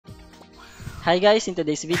Hi guys, in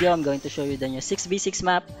today's video I'm going to show you the new 6v6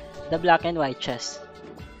 map, the black and white chess.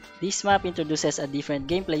 This map introduces a different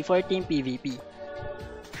gameplay for team PvP.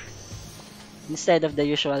 Instead of the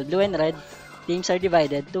usual blue and red, teams are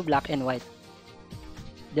divided to black and white.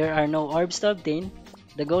 There are no orbs to obtain.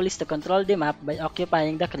 The goal is to control the map by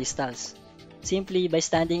occupying the crystals, simply by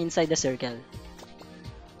standing inside the circle.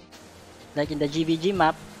 Like in the GVG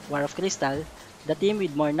map, War of Crystal, the team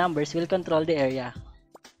with more numbers will control the area.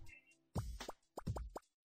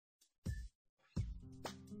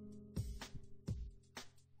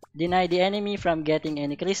 Deny the enemy from getting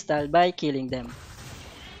any crystal by killing them.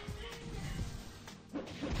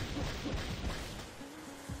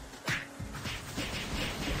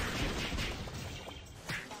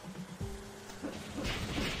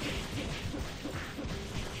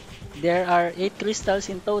 There are 8 crystals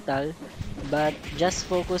in total, but just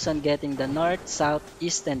focus on getting the north, south,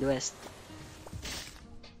 east, and west.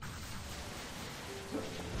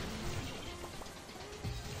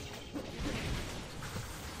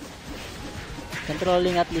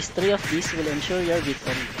 Controlling at least 3 of these will ensure your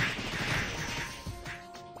victory.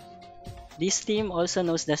 This team also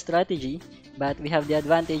knows the strategy, but we have the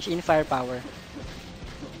advantage in firepower.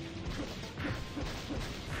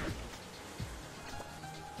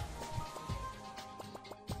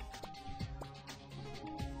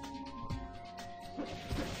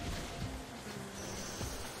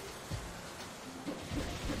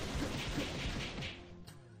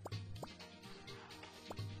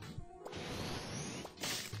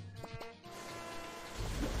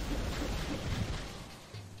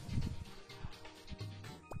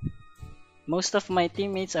 Most of my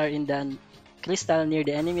teammates are in the crystal near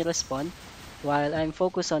the enemy respawn, while I'm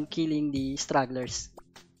focused on killing the stragglers.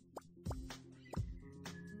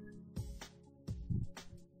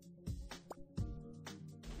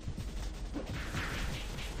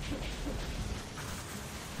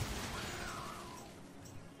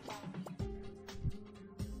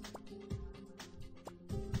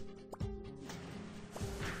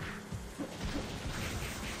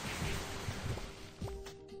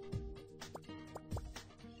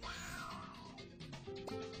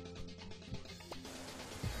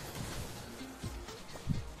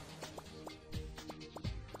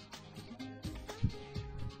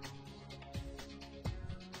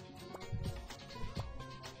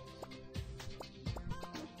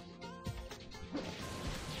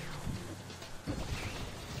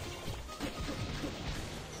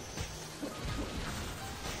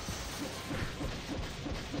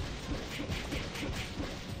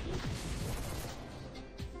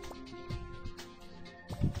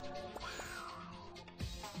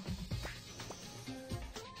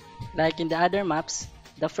 Like in the other maps,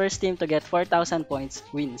 the first team to get 4,000 points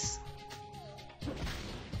wins.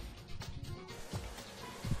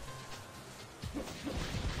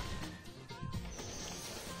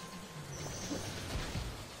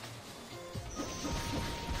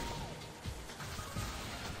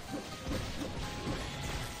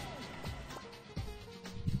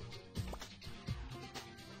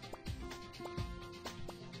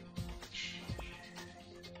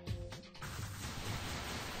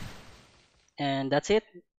 And that's it.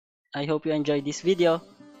 I hope you enjoyed this video.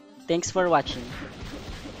 Thanks for watching.